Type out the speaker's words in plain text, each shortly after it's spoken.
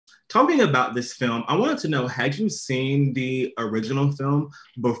Talking about this film, I wanted to know, had you seen the original film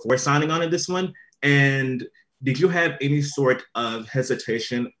before signing on to this one? And did you have any sort of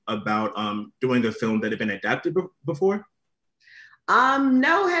hesitation about doing a film that had been adapted before?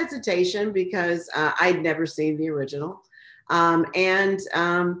 No hesitation because I'd never seen the original. And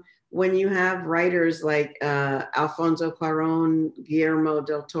when you have writers like Alfonso Cuarón, Guillermo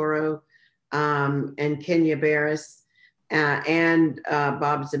del Toro, and Kenya Barris, and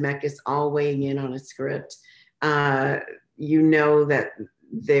Bob Zemeckis all weighing in on a script, you know that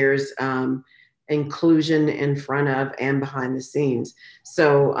there's inclusion in front of and behind the scenes.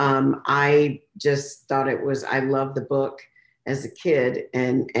 So I just thought I love the book as a kid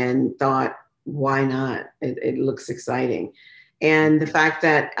and thought, why not? It looks exciting. And the fact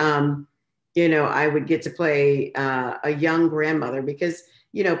that, I would get to play a young grandmother because,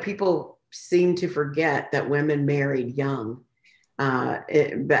 people seem to forget that women married young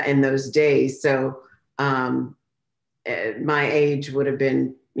in those days. So my age would have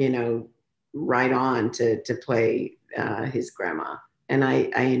been, right on to play his grandma. And I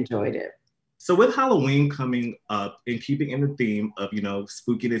enjoyed it. So with Halloween coming up and keeping in the theme of,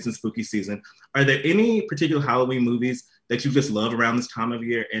 spookiness and spooky season, are there any particular Halloween movies that you just love around this time of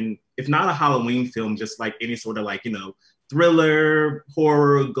year? And if not a Halloween film, just like any sort of thriller,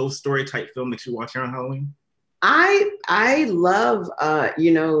 horror, ghost story type film that you watch around Halloween? I love,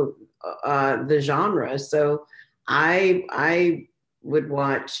 the genre. So I would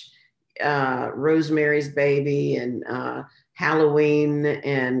watch Rosemary's Baby and Halloween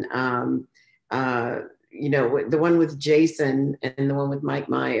and the one with Jason and the one with Mike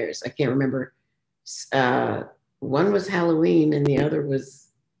Myers. I can't remember. One was Halloween and the other was,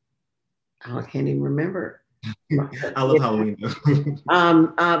 I can't even remember. I love Halloween.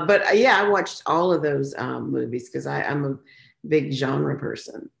 But yeah, I watched all of those movies because I'm a big genre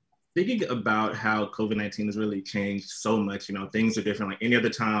person. Thinking about how COVID-19 has really changed so much, things are different. Like any other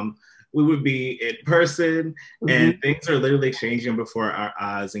time, we would be in person, and things are literally changing before our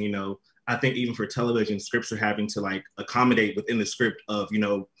eyes. And I think even for television, scripts are having to accommodate within the script of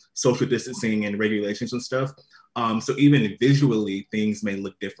social distancing and regulations and stuff. So even visually, things may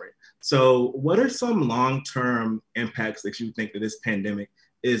look different. So what are some long-term impacts that you think that this pandemic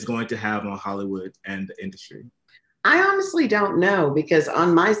is going to have on Hollywood and the industry? I honestly don't know because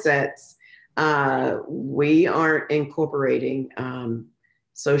on my sets, we aren't incorporating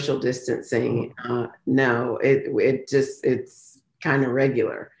social distancing. No, it's kind of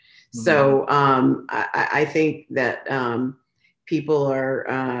regular. Mm-hmm. So I think that people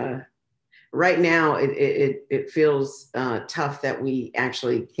are right now. It feels tough that we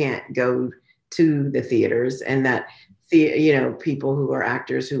actually can't go to the theaters, and that people who are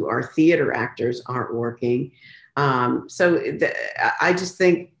actors who are theater actors aren't working. I just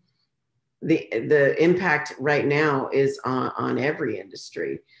think the impact right now is on every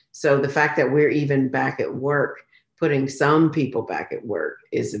industry. So the fact that we're even back at work, putting some people back at work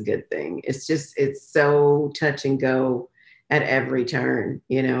is a good thing. It's so touch and go at every turn,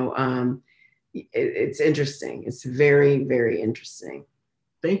 it's interesting. It's very, very interesting.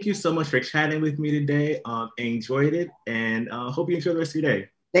 Thank you so much for chatting with me today. I enjoyed it and hope you enjoy the rest of your day.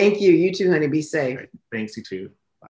 Thank you. You too, honey. Be safe. Right. Thanks, you too.